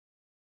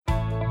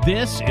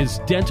This is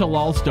Dental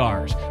All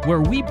Stars,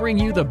 where we bring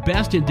you the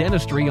best in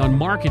dentistry on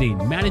marketing,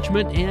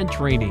 management, and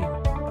training.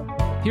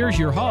 Here's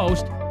your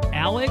host,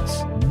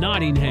 Alex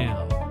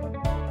Nottingham.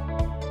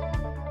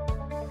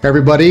 Hey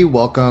everybody,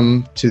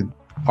 welcome to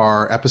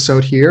our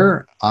episode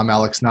here. I'm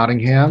Alex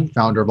Nottingham,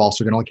 founder of All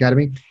Star Dental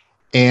Academy,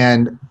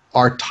 and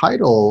our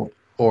title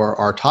or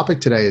our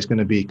topic today is going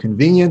to be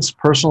Convenience,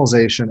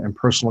 Personalization, and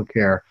Personal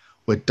Care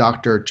with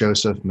Dr.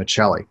 Joseph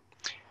Michelli.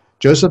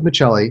 Joseph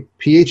Michelli,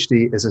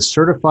 PhD, is a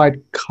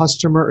certified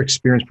customer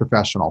experience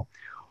professional,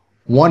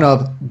 one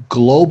of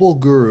Global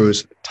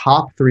Guru's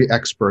top 3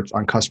 experts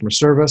on customer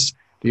service,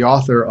 the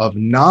author of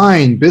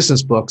 9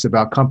 business books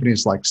about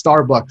companies like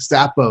Starbucks,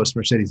 Zappos,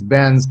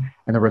 Mercedes-Benz,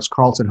 and the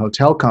Ritz-Carlton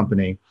Hotel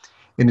Company.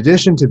 In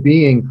addition to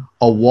being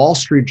a Wall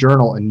Street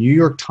Journal and New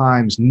York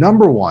Times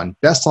 #1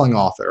 best-selling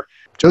author,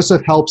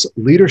 Joseph helps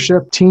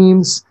leadership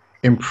teams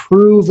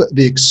improve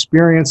the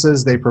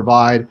experiences they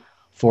provide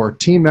for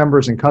team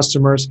members and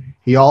customers.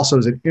 He also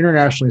is an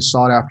internationally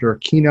sought-after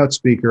keynote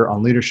speaker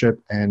on leadership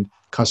and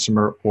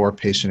customer or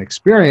patient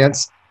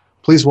experience.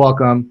 Please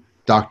welcome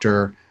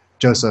Dr.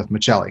 Joseph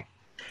Michelli.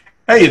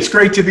 Hey, it's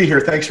great to be here.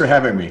 Thanks for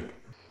having me.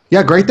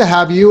 Yeah, great to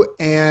have you.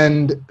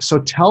 And so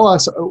tell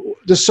us,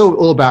 just so a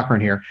little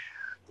background here.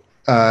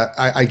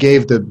 I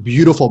gave the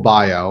beautiful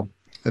bio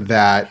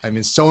that,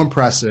 so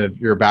impressive,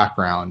 your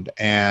background.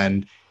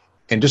 And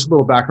just a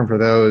little background for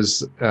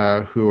those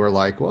who are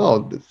like,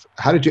 well,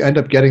 how did you end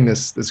up getting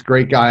this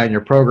great guy on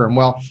your program?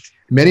 Well,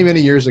 many, many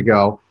years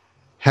ago,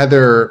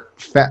 Heather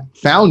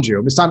found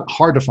you. It's not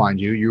hard to find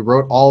you. You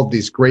wrote all of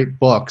these great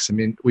books.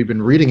 We've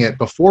been reading it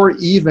before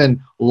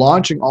even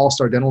launching All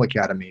Star Dental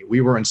Academy. We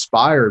were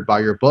inspired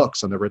by your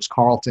books on the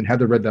Ritz-Carlton.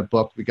 Heather read that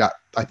book. We got,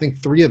 I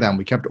think, 3 of them.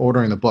 We kept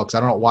ordering the books. I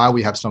don't know why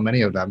we have so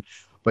many of them,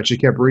 but she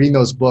kept reading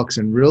those books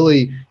and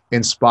really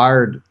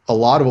inspired a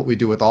lot of what we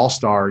do with All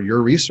Star,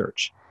 your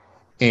research.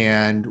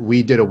 And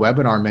we did a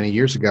webinar many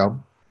years ago.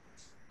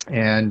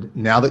 And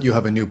now that you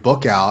have a new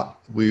book out,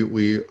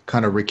 we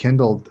kind of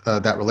rekindled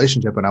that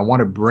relationship. And I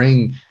want to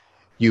bring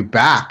you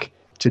back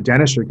to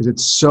dentistry because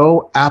it's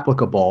so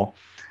applicable.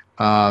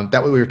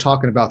 That way we were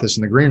talking about this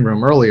in the green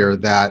room earlier,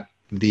 that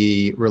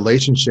the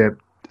relationship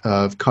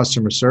of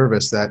customer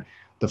service that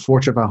the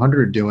Fortune 500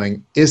 are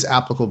doing is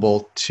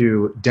applicable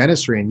to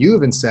dentistry. And you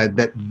even said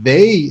that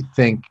they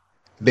think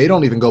they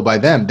don't even go by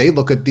them. They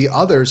look at the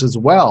others as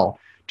well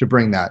to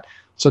bring that.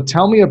 So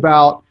tell me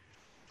about,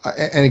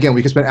 and again,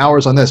 we could spend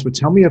hours on this, but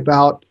tell me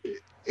about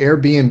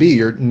Airbnb,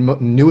 your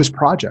newest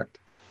project.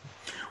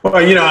 Well,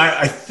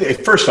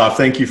 first off,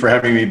 thank you for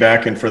having me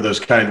back and for those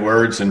kind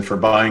words and for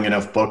buying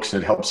enough books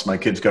that helps my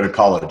kids go to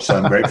college. So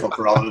I'm grateful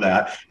for all of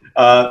that.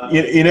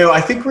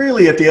 I think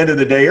really at the end of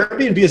the day,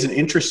 Airbnb is an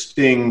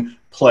interesting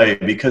play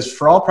because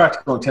for all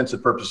practical intents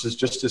and purposes,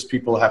 just as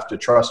people have to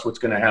trust what's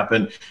going to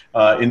happen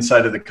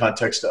inside of the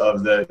context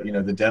of the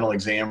dental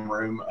exam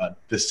room,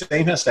 the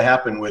same has to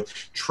happen with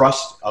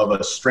trust of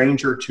a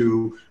stranger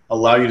to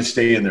allow you to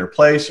stay in their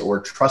place or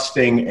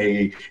trusting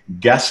a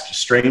guest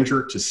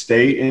stranger to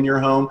stay in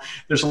your home.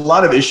 There's a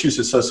lot of issues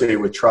associated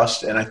with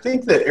trust. And I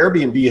think that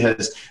Airbnb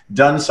has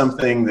done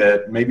something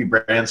that maybe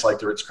brands like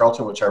the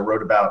Ritz-Carlton, which I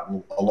wrote about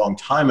a long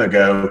time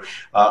ago,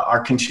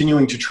 are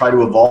continuing to try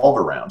to evolve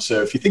around.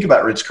 So if you think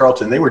about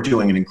Ritz-Carlton, they were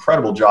doing an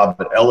incredible job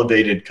at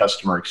elevated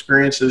customer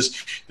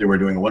experiences. They were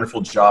doing a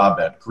wonderful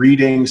job at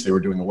greetings. They were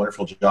doing a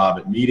wonderful job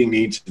at meeting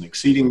needs and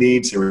exceeding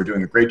needs. They were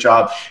doing a great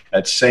job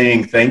at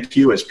saying thank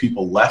you as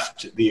people left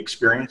the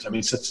experience.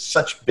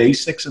 Such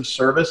basics of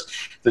service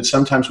that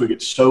sometimes we get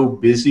so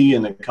busy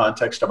in the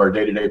context of our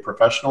day-to-day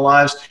professional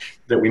lives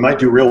that we might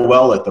do real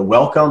well at the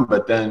welcome,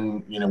 but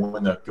then,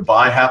 when the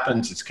goodbye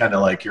happens, it's kind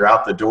of like you're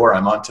out the door,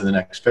 I'm on to the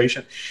next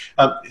patient.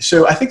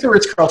 So I think the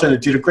Ritz-Carlton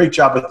did a great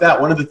job with that.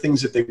 One of the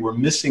things that they were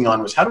missing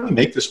on was how do we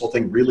make this whole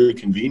thing really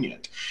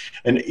convenient?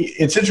 And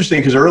it's interesting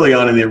because early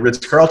on in the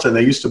Ritz-Carlton,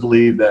 they used to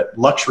believe that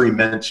luxury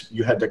meant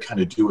you had to kind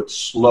of do it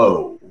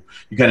slow.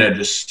 You kind of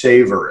just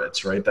savor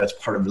it, right? That's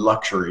part of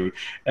luxury.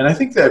 And I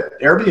think that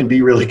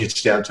Airbnb really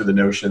gets down to the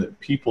notion that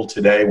people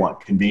today want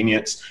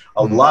convenience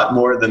a lot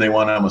more than they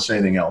want almost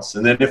anything else.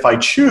 And then if I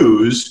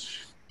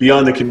choose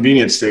beyond the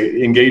convenience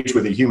to engage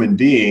with a human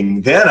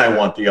being, then I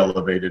want the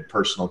elevated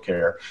personal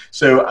care.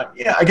 So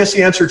I guess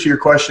the answer to your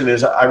question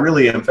is I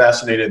really am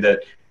fascinated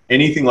that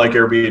anything like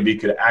Airbnb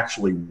could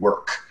actually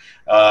work.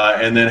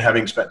 And then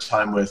having spent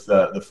time with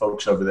the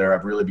folks over there,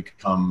 I've really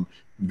become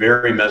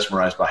very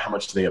mesmerized by how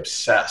much they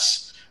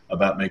obsess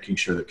about making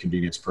sure that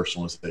convenience,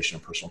 personalization,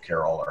 and personal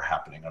care all are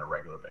happening on a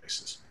regular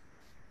basis.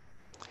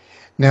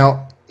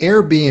 Now,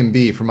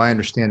 Airbnb, from my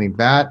understanding,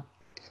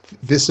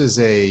 this is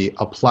a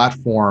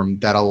platform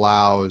that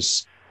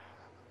allows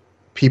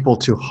people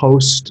to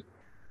host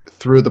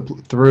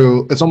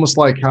through it's almost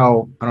like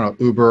how,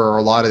 Uber or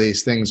a lot of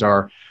these things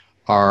are,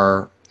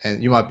 and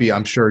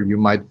I'm sure you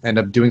might end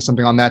up doing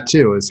something on that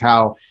too, is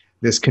how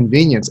this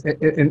convenience,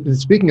 and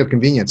speaking of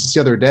convenience, just the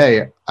other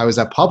day I was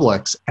at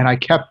Publix and I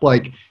kept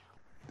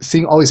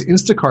seeing all these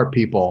Instacart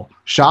people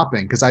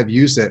shopping because I've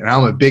used it and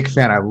I'm a big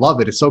fan. I love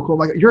it. It's so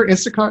cool. I'm like, you're an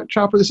Instacart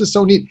shopper? This is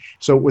so neat.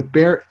 So with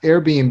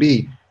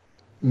Airbnb,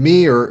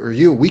 me or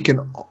you, we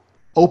can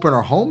open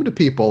our home to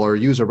people or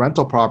use a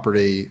rental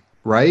property,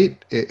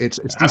 right? It's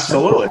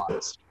Absolutely.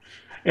 decentralized.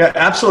 Yeah,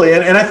 absolutely.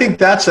 And I think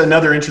that's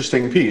another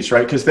interesting piece,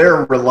 right? Because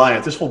they're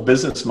reliant, this whole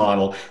business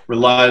model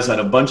relies on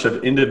a bunch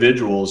of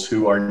individuals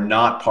who are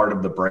not part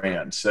of the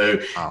brand. So,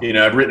 Wow.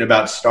 I've written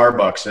about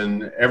Starbucks,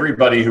 and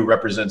everybody who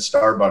represents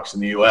Starbucks in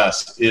the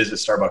US is a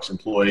Starbucks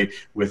employee,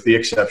 with the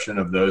exception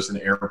of those in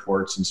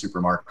airports and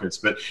supermarkets.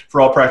 But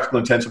for all practical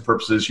intents and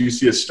purposes, you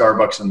see a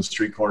Starbucks on the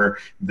street corner,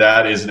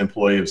 that is an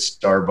employee of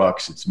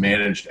Starbucks. It's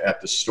managed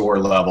at the store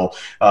level.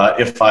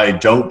 If I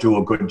don't do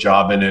a good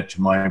job in it,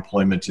 my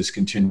employment is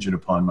contingent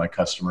upon my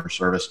customer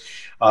service.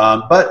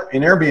 But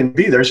in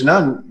Airbnb, there's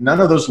none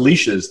of those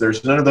leashes.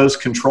 There's none of those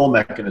control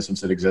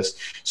mechanisms that exist.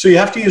 So you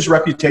have to use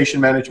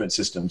reputation management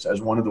systems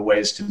as one of the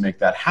ways to make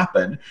that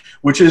happen,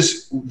 which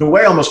is the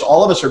way almost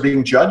all of us are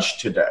being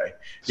judged today.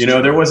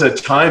 There was a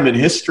time in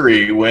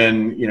history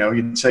when,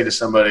 you'd say to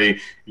somebody,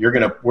 we're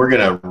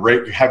gonna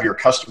have your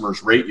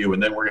customers rate you,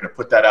 and then we're gonna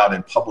put that out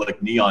in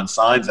public neon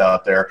signs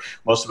out there.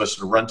 Most of us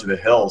would run to the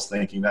hills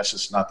thinking that's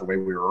just not the way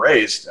we were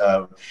raised.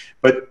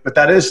 But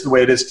that is the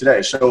way it is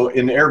today. So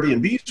in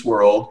Airbnb's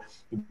world,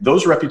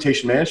 those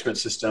reputation management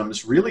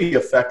systems really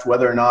affect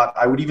whether or not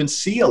I would even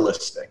see a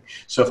listing.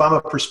 So if I'm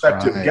a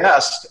prospective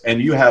guest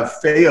and you have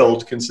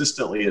failed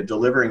consistently at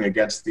delivering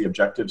against the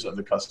objectives of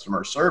the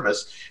customer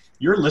service,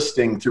 your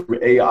listing through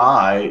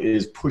AI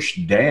is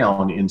pushed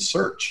down in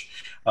search.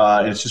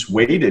 And it's just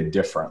weighted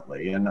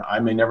differently. And I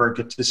may never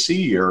get to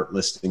see your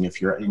listing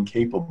if you're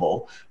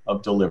incapable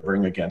of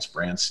delivering against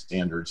brand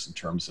standards in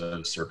terms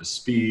of service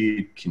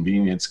speed,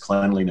 convenience,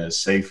 cleanliness,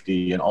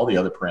 safety, and all the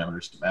other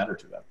parameters that matter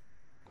to them.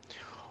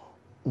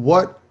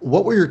 What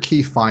were your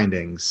key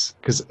findings?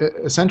 Because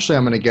essentially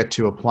I'm going to get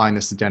to applying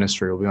this to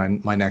dentistry will be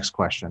my next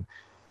question.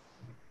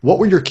 What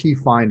were your key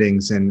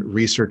findings in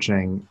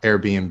researching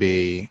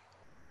Airbnb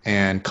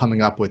and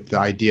coming up with the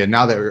idea?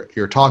 Now that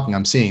you're talking,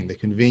 I'm seeing the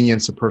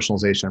convenience of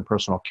personalization and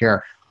personal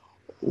care.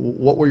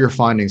 What were your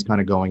findings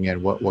kind of going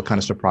in? What kind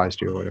of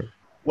surprised you or whatever?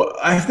 Well,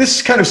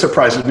 this kind of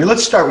surprises me.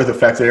 Let's start with the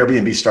fact that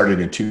Airbnb started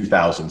in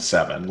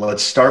 2007.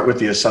 Let's start with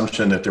the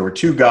assumption that there were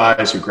two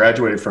guys who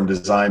graduated from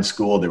design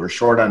school. They were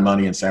short on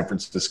money in San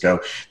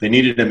Francisco. They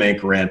needed to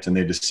make rent, and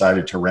they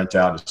decided to rent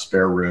out a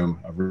spare room.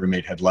 A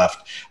roommate had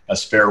left a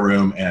spare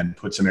room and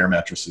put some air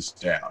mattresses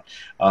down.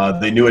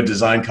 They knew a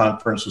design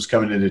conference was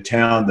coming into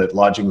town, that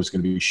lodging was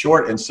going to be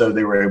short, and so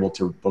they were able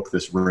to book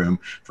this room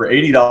for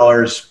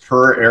 $80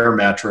 per air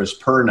mattress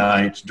per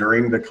night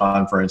during the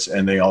conference,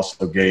 and they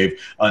also gave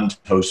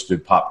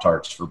toasted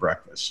Pop-Tarts for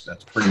breakfast.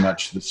 That's pretty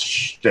much the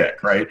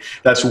shtick, right?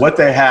 That's what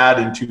they had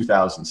in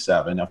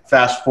 2007. Now,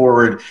 fast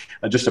forward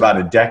just about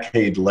a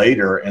decade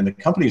later, and the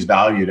company's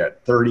valued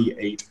at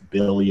 $38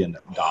 billion.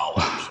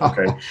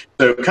 Okay,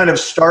 so kind of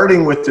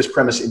starting with this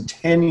premise, in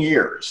 10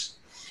 years,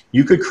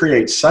 you could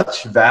create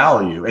such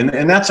value,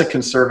 and that's a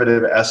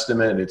conservative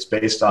estimate. It's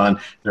based on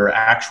their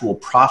actual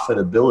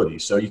profitability.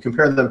 So you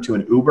compare them to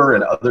an Uber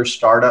and other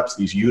startups,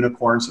 these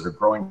unicorns that are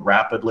growing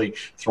rapidly,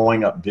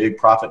 throwing up big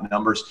profit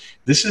numbers.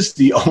 This is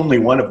the only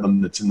one of them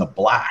that's in the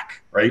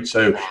black, right?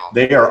 So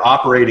they are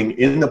operating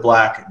in the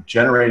black,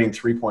 generating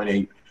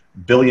 $3.8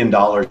 billion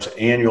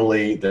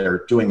annually.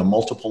 They're doing a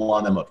multiple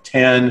on them of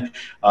 10,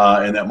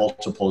 and that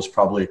multiple is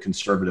probably a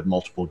conservative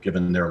multiple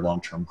given their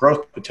long-term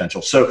growth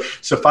potential. So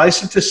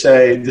suffice it to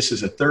say, this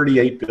is a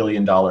 $38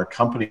 billion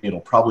company. It'll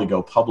probably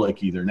go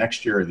public either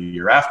next year or the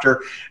year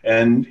after.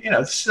 And,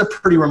 this is a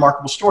pretty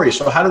remarkable story.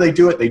 So how do they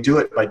do it? They do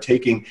it by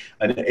taking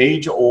an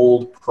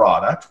age-old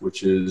product,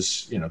 which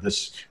is,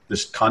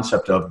 this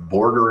concept of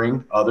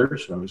bordering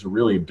others. It was a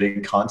really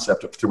big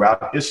concept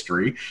throughout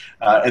history.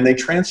 And they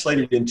translate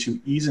it into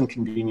ease and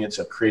convenience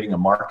of creating a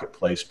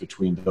marketplace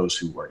between those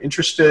who are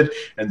interested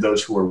and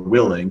those who are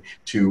willing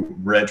to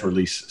rent or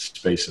lease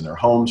space in their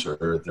homes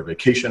or their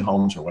vacation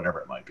homes or whatever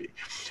it might be.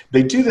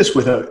 They do this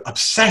with an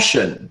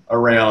obsession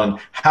around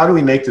how do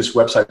we make this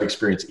website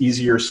experience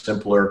easier,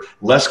 simpler,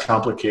 less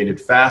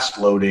complicated, fast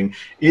loading.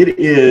 It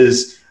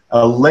is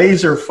a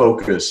laser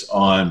focus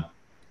on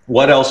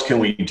what else can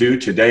we do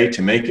today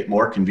to make it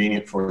more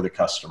convenient for the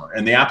customer?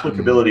 And the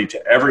applicability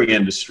to every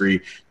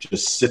industry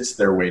just sits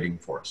there waiting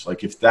for us.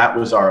 Like if that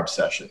was our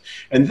obsession.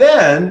 And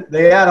then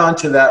they add on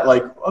to that,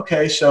 like,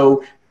 okay,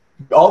 so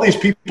all these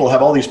people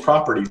have all these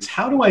properties.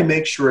 How do I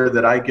make sure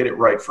that I get it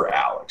right for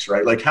Alex,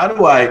 right? Like, how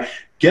do I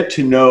get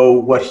to know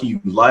what he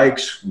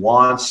likes,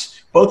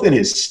 wants, both in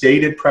his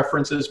stated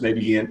preferences?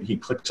 Maybe he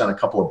clicks on a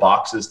couple of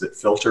boxes that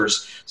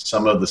filters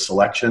some of the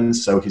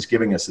selections, so he's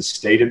giving us a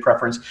stated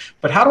preference.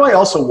 But how do I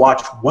also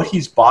watch what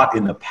he's bought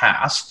in the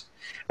past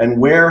and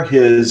where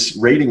his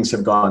ratings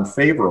have gone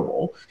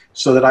favorable,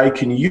 so that I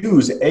can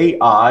use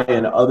AI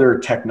and other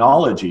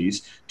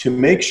technologies to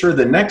make sure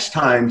the next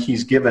time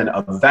he's given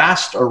a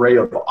vast array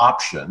of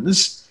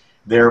options,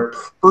 they're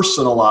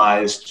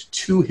personalized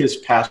to his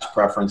past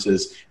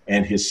preferences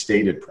and his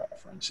stated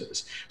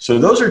preferences. So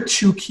those are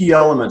two key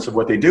elements of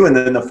what they do. And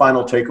then the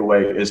final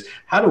takeaway is,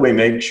 how do we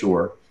make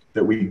sure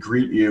that we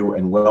greet you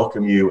and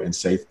welcome you and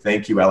say,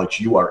 thank you, Alex.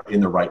 You are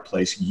in the right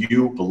place.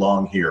 You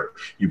belong here.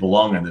 You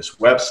belong on this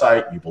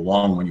website. You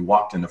belong when you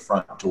walked in the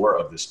front door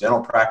of this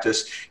dental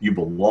practice. You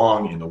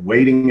belong in the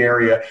waiting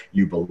area.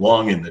 You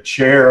belong in the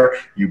chair.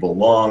 You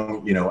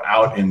belong,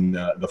 out in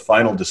the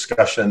final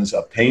discussions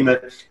of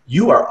payment.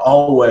 You are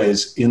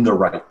always in the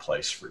right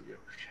place for you.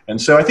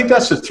 And so I think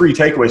that's the 3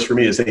 takeaways for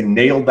me is they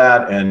nailed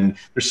that. And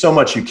there's so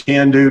much you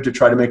can do to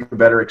try to make a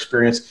better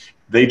experience.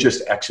 They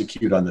just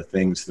execute on the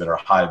things that are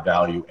high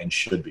value and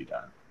should be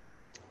done.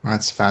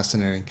 That's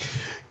fascinating.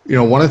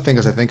 One of the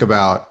things I think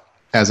about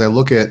as I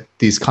look at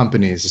these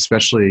companies,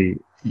 especially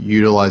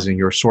utilizing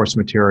your source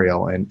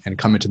material and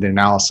come into the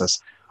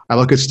analysis, I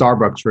look at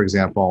Starbucks, for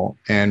example,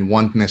 and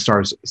one thing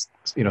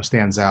that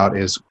stands out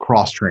is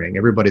cross-training.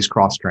 Everybody's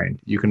cross-trained.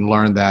 You can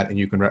learn that, and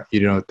you can,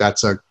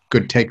 that's a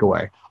good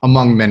takeaway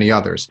among many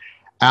others.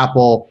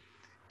 Apple,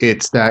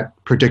 it's that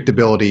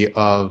predictability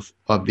of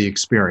the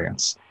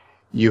experience.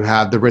 You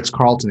have the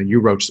Ritz-Carlton that you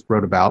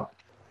wrote about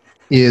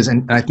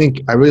and I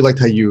think I really liked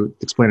how you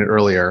explained it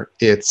earlier.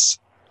 It's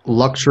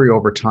luxury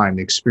over time,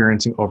 the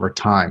experiencing over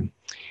time.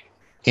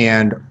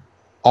 And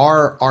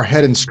our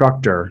head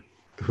instructor,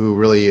 who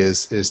really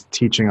is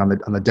teaching on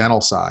the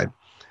dental side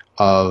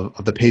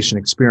of the patient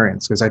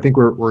experience, because I think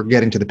we're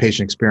getting to the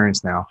patient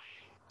experience now,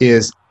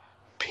 is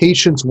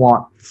patients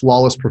want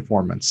flawless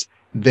performance.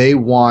 They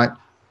want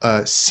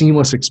a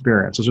seamless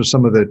experience. Those are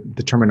some of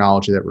the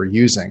terminology that we're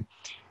using.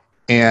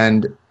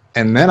 And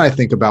then I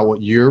think about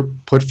what you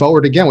put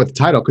forward again with the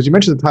title, because you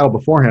mentioned the title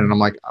beforehand, and I'm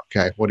like,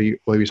 okay, what are you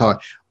talking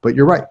about? But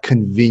you're right,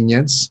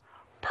 convenience,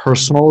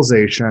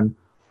 personalization,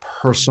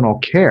 personal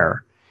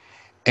care,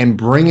 and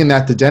bringing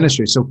that to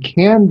dentistry. So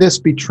can this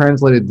be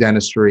translated to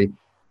dentistry?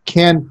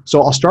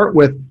 So I'll start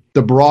with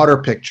the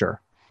broader picture.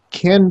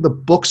 Can the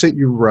books that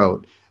you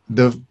wrote,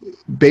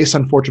 based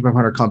on Fortune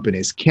 500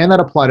 companies, can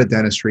that apply to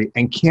dentistry?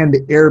 And can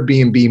the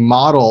Airbnb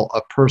model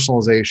of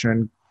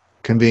personalization,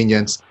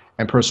 convenience,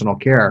 and personal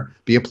care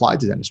be applied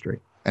to dentistry,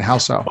 and how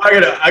so? Well,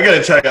 I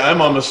gotta tell you,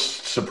 I'm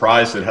almost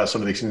surprised at how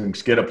some of these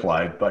things get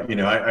applied. But when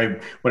I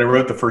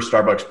wrote the first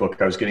Starbucks book,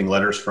 I was getting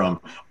letters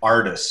from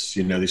artists,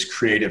 these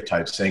creative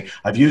types saying,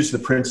 "I've used the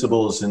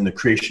principles in the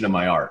creation of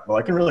my art." Well,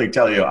 I can really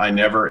tell you, I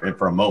never,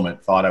 for a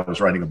moment, thought I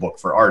was writing a book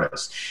for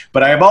artists.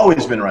 But I have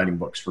always been writing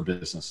books for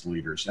business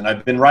leaders, and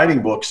I've been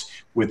writing books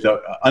with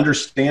the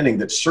understanding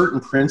that certain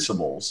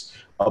principles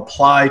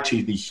apply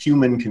to the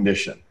human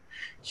condition.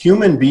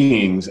 Human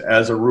beings,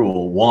 as a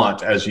rule,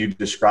 want, as you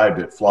described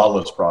it,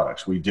 flawless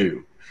products. We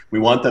do. We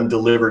want them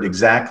delivered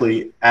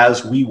exactly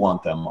as we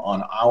want them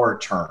on our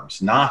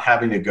terms, not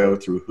having to go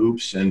through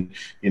hoops and,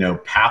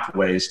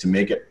 pathways to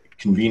make it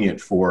convenient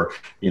for,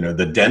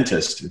 the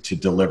dentist to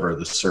deliver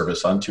the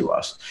service unto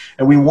us.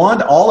 And we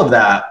want all of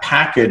that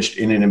packaged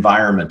in an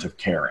environment of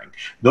caring.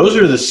 Those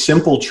are the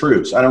simple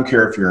truths. I don't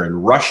care if you're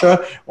in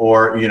Russia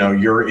or,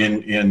 you're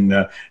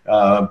in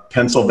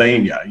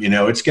Pennsylvania.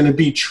 It's going to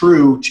be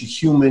true to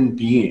human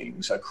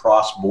beings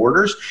across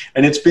borders.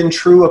 And it's been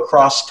true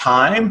across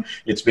time.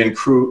 It's been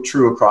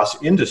true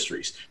across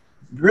industries.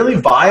 Really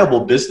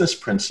viable business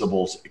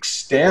principles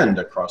extend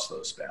across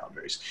those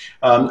boundaries.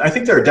 I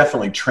think there are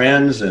definitely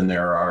trends and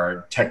there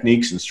are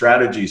techniques and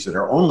strategies that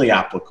are only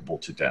applicable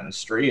to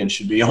dentistry and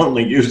should be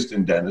only used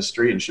in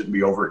dentistry and shouldn't be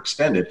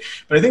overextended.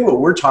 But I think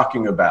what we're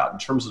talking about in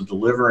terms of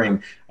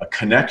delivering a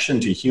connection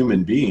to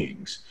human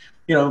beings,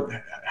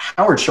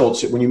 Howard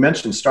Schultz, when you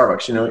mentioned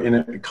Starbucks,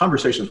 in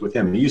conversations with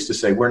him, he used to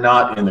say, we're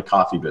not in the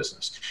coffee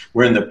business.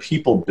 We're in the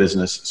people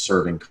business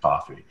serving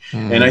coffee.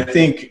 And I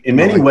think in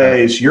many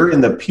ways, you're in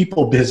the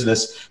people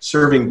business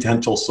serving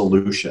dental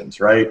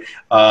solutions, right?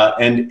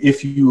 And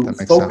if you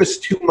focus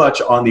too much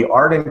on the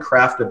art and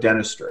craft of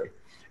dentistry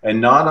and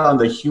not on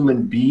the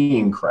human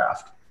being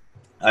craft,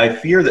 I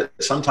fear that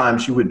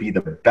sometimes you would be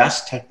the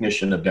best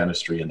technician of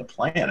dentistry in the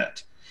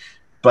planet,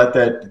 but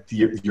that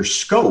your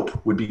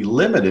scope would be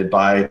limited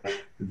by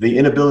the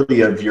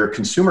inability of your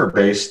consumer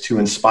base to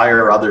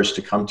inspire others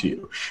to come to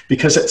you.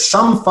 Because at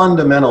some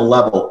fundamental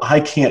level, I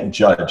can't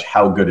judge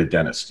how good a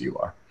dentist you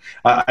are.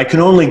 I can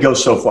only go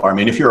so far. I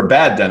mean, if you're a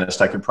bad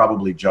dentist, I could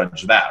probably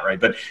judge that,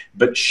 right?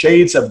 But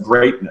shades of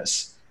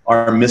greatness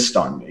are missed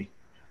on me.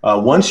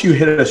 Once you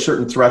hit a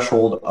certain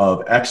threshold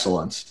of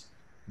excellence,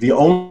 the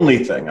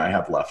only thing I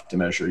have left to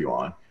measure you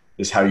on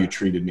is how you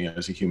treated me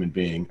as a human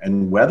being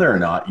and whether or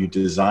not you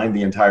designed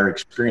the entire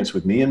experience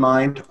with me in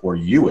mind or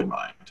you in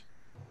mind.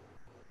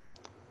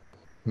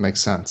 Makes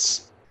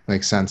sense.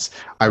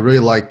 I really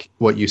like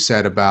what you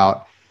said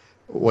about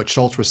what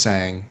Schultz was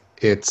saying.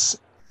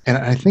 And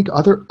I think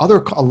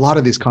a lot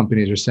of these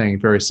companies are saying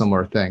very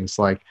similar things,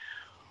 like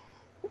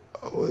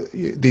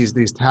these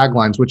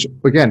taglines, which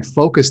again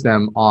focus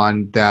them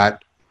on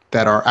that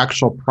our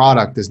actual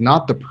product is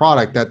not the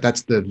product,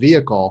 that's the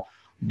vehicle,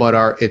 but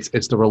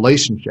it's the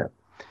relationship,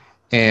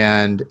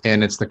 and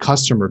it's the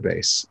customer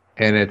base,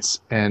 and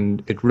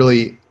it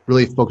really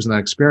focuses on that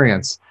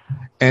experience.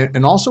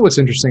 And also what's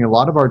interesting, a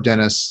lot of our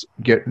dentists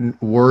get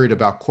worried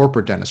about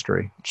corporate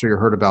dentistry. I'm sure you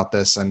heard about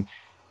this, and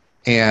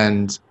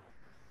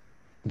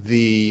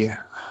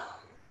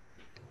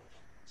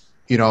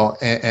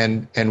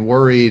and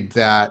worried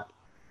that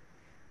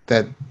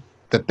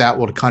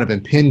would kind of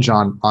impinge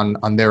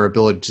on their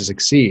ability to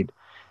succeed,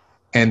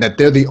 and that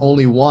they're the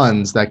only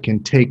ones that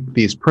can take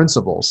these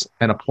principles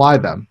and apply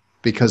them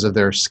because of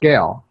their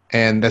scale.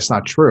 And that's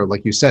not true.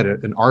 Like you said,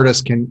 an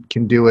artist can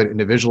do it, an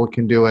individual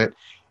can do it.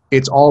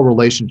 It's all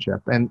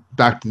relationship. And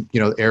back to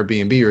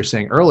Airbnb, you were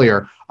saying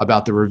earlier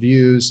about the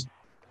reviews.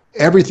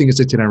 Everything is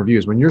dictated on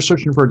reviews. When you're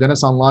searching for a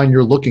dentist online,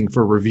 you're looking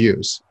for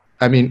reviews.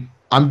 I mean,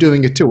 I'm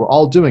doing it too. We're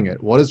all doing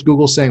it. What is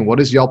Google saying? What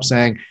is Yelp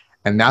saying?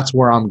 And that's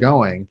where I'm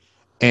going.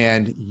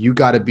 And you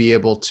got to be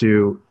able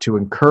to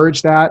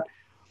encourage that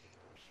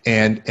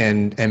and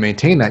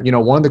maintain that.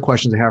 One of the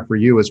questions I have for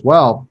you as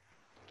well,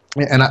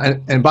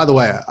 and by the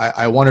way,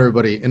 I want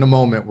everybody, in a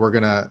moment, we're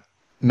going to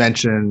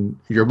mention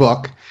your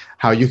book,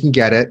 how you can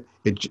get it.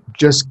 It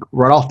just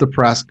right off the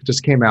press,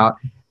 just came out,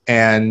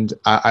 and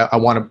I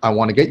want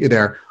to get you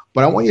there.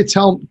 But I want you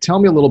to tell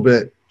me a little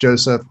bit,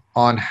 Joseph,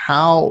 on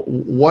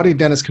what a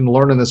dentist can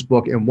learn in this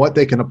book and what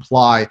they can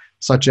apply,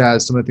 such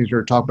as some of the things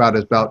we're talking about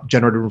is about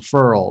generative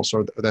referrals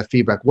or that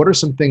feedback. What are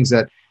some things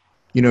that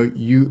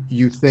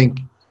you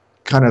think,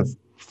 kind of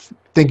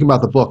thinking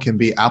about the book, can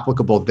be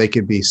applicable, they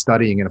could be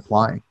studying and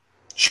applying?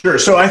 Sure.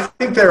 So I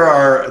think there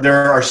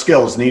are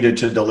skills needed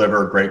to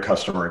deliver great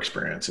customer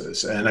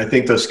experiences. And I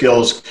think those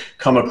skills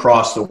come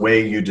across the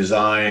way you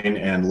design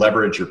and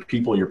leverage your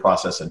people, your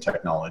process, and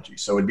technology.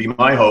 So it'd be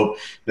my hope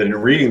that in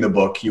reading the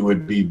book, you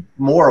would be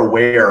more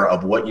aware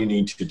of what you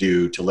need to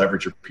do to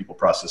leverage your people,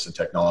 process, and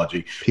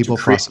technology. People,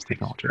 process,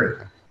 technology.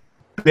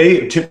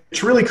 To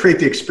really create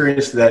the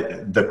experience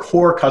that the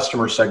core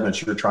customer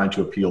segments you're trying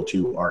to appeal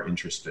to are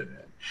interested in.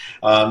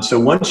 So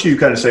once you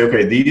kind of say,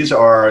 okay, these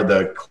are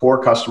the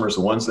core customers,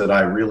 the ones that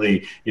I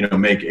really,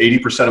 make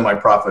 80% of my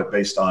profit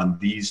based on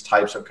these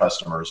types of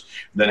customers,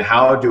 then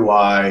how do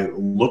I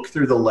look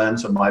through the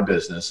lens of my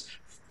business,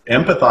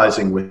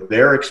 empathizing with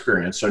their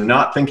experience? So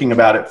not thinking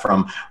about it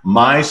from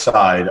my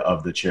side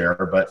of the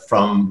chair, but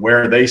from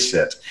where they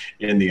sit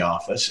in the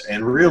office,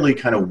 and really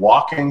kind of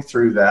walking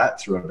through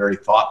that through a very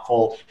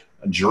thoughtful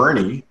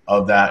journey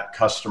of that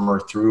customer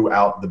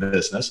throughout the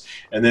business.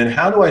 And then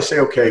how do I say,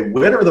 okay,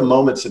 what are the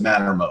moments that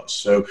matter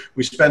most? So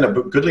we spend a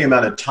goodly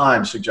amount of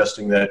time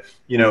suggesting that,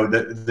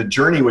 the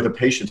journey with a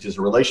patient is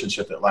a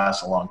relationship that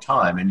lasts a long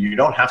time, and you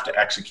don't have to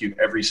execute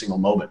every single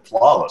moment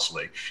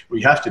flawlessly. What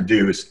you have to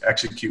do is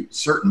execute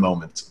certain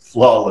moments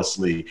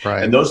flawlessly.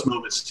 Right. And those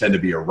moments tend to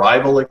be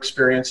arrival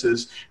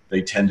experiences.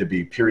 They tend to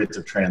be periods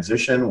of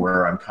transition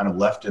where I'm kind of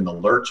left in the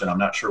lurch and I'm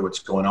not sure what's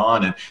going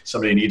on, and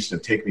somebody needs to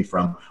take me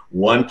from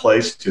one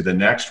place to the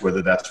next,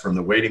 whether that's from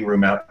the waiting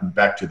room out and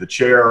back to the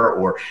chair,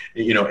 or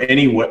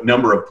any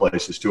number of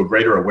places, to a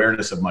greater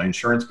awareness of my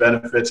insurance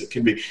benefits. It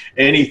can be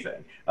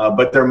anything.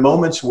 But there are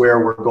moments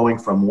where we're going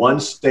from one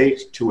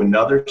state to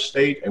another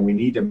state, and we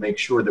need to make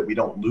sure that we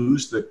don't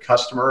lose the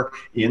customer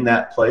in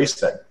that place,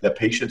 that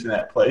patient in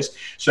that place.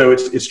 So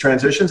it's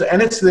transitions,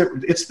 and it's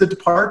the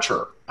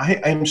departure. I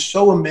am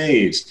so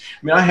amazed.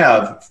 I mean, I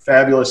have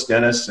fabulous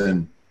dentists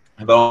and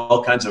have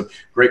all kinds of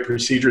great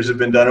procedures have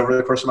been done over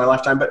the course of my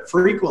lifetime. But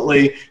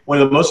frequently,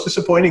 one of the most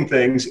disappointing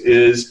things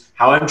is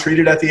how I'm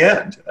treated at the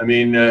end. I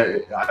mean,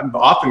 I'm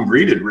often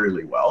greeted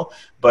really well,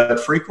 but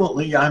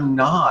frequently I'm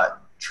not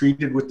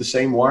treated with the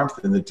same warmth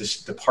in the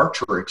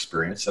departure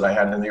experience that I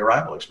had in the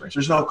arrival experience.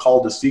 There's no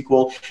call to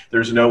sequel.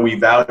 There's no we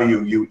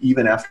value you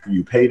even after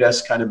you paid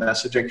us kind of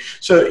messaging.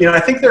 So, I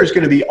think there's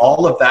going to be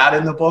all of that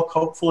in the book,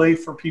 hopefully,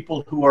 for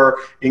people who are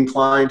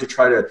inclined to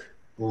try to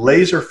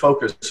laser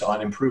focus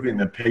on improving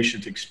the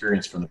patient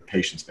experience from the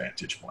patient's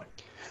vantage point.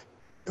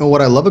 And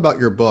what I love about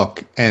your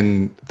book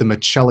and the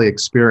Michelli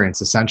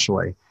experience,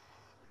 essentially,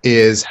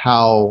 is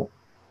how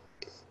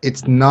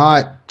it's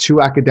not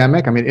too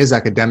academic. I mean, it is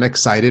academic,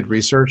 cited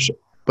research,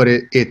 but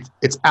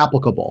it's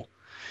applicable.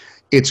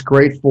 It's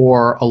great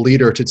for a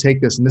leader to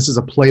take this, and this is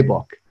a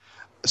playbook.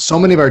 So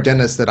many of our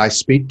dentists that I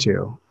speak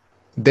to,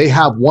 they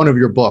have one of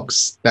your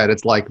books that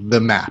it's like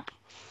the map.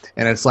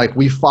 And it's like,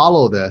 we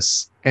follow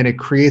this, and it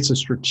creates a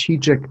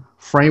strategic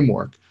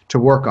framework to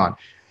work on.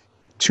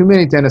 Too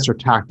many dentists are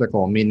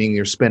tactical, meaning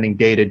you're spending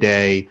day to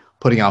day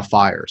putting out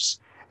fires.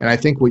 And I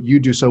think what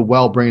you do so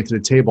well, bringing to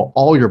the table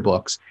all your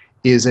books,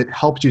 is it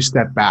helps you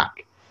step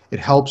back. It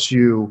helps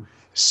you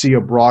see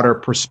a broader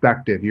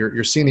perspective.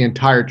 You're seeing the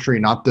entire tree,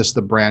 not just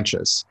the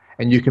branches.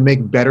 And you can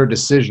make better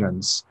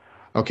decisions,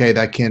 okay,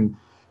 that can,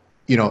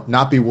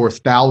 not be worth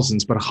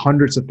thousands, but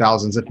hundreds of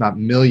thousands, if not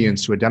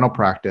millions, to a dental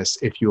practice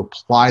if you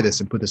apply this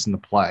and put this into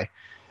play.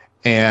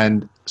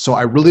 And so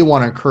I really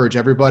want to encourage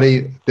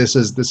everybody. This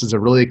is a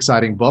really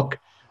exciting book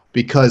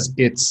because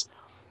it's,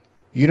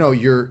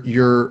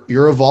 you're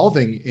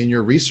evolving in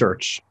your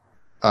research,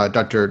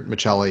 Dr.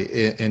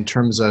 Michelli, in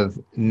terms of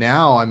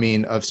now,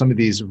 of some of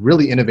these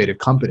really innovative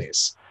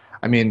companies.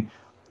 I mean,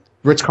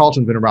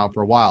 Ritz-Carlton's been around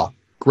for a while.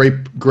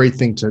 Great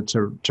thing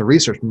to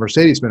research.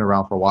 Mercedes been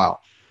around for a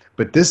while,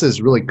 but this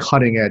is really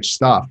cutting edge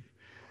stuff,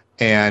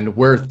 and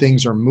where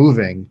things are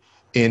moving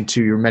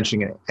into. You're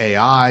mentioning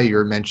AI.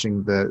 You're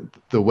mentioning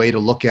the way to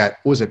look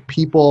at,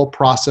 people,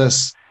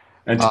 process,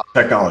 And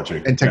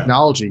technology. And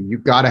technology. Yeah.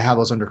 You've got to have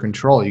those under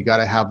control. You got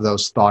to have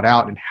those thought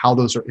out and how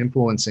those are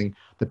influencing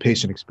the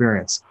patient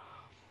experience.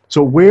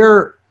 So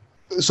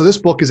this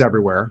book is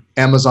everywhere,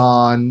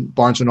 Amazon,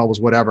 Barnes &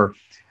 Nobles, whatever.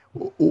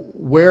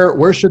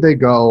 Where should they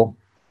go?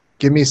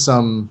 Give me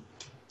some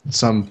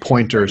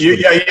pointers.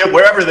 Yeah,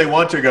 wherever they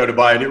want to go to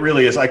buy it. It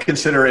really is. I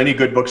consider any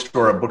good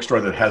bookstore a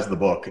bookstore that has the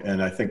book,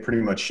 and I think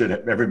pretty much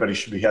everybody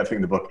should be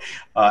having the book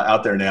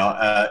out there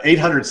now.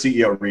 800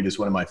 CEO Read is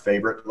one of my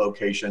favorite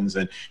locations,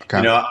 and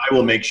I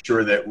will make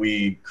sure that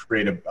we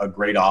create a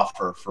great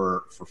offer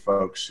for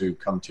folks who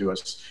come to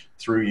us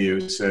through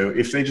you. So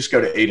if they just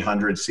go to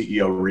 800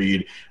 CEO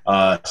Read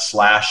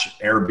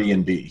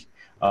 /Airbnb.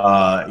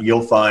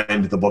 You'll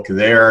find the book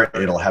there.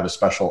 It'll have a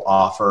special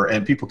offer,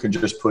 and people can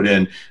just put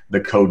in the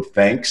code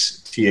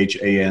THANKS,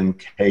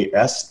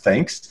 THANKS,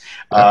 thanks,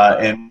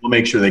 and we'll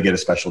make sure they get a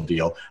special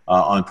deal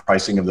on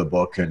pricing of the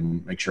book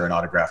and make sure an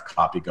autographed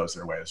copy goes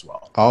their way as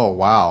well. Oh,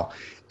 wow.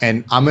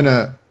 And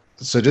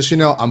so just,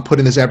 I'm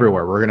putting this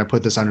everywhere. We're going to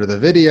put this under the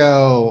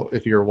video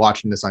if you're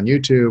watching this on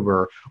YouTube,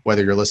 or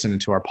whether you're listening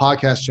to our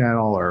podcast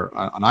channel or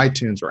on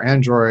iTunes or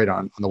Android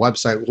on the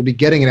website. We'll be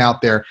getting it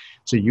out there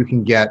so you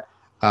can get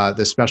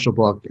the special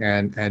book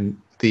and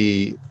I'm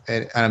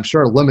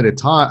sure a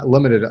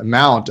limited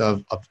amount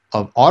of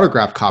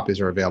autographed copies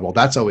are available.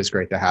 That's always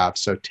great to have.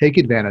 So take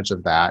advantage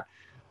of that.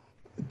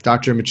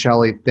 Dr.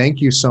 Miceli,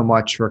 thank you so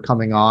much for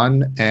coming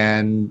on.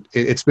 And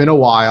it's been a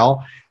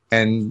while,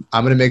 and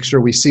I'm going to make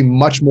sure we see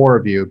much more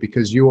of you,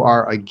 because you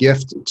are a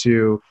gift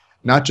to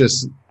not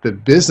just the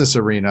business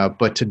arena,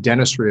 but to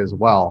dentistry as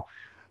well.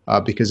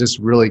 Because this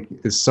really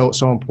is so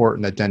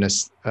important that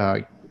dentists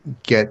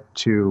get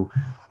to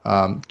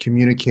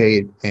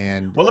communicate.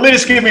 And well, let me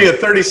just give you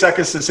 30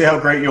 seconds to see how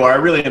great you are. I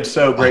really am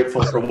so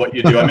grateful for what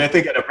you do. I mean, I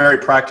think at a very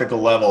practical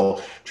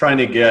level, trying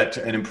to get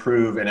and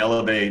improve and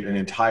elevate an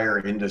entire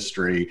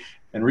industry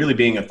and really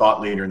being a thought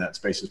leader in that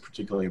space is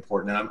particularly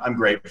important. And I'm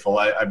grateful.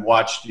 I've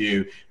watched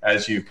you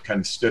as you've kind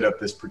of stood up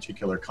this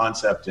particular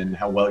concept and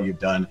how well you've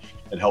done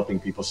at helping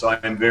people. So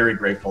I'm very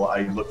grateful.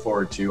 I look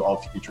forward to all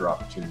future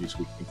opportunities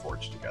we can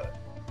forge together.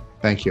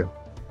 Thank you.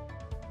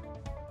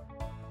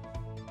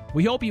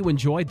 We hope you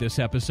enjoyed this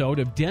episode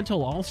of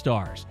Dental All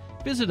Stars.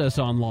 Visit us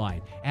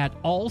online at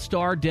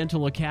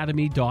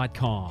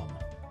allstardentalacademy.com.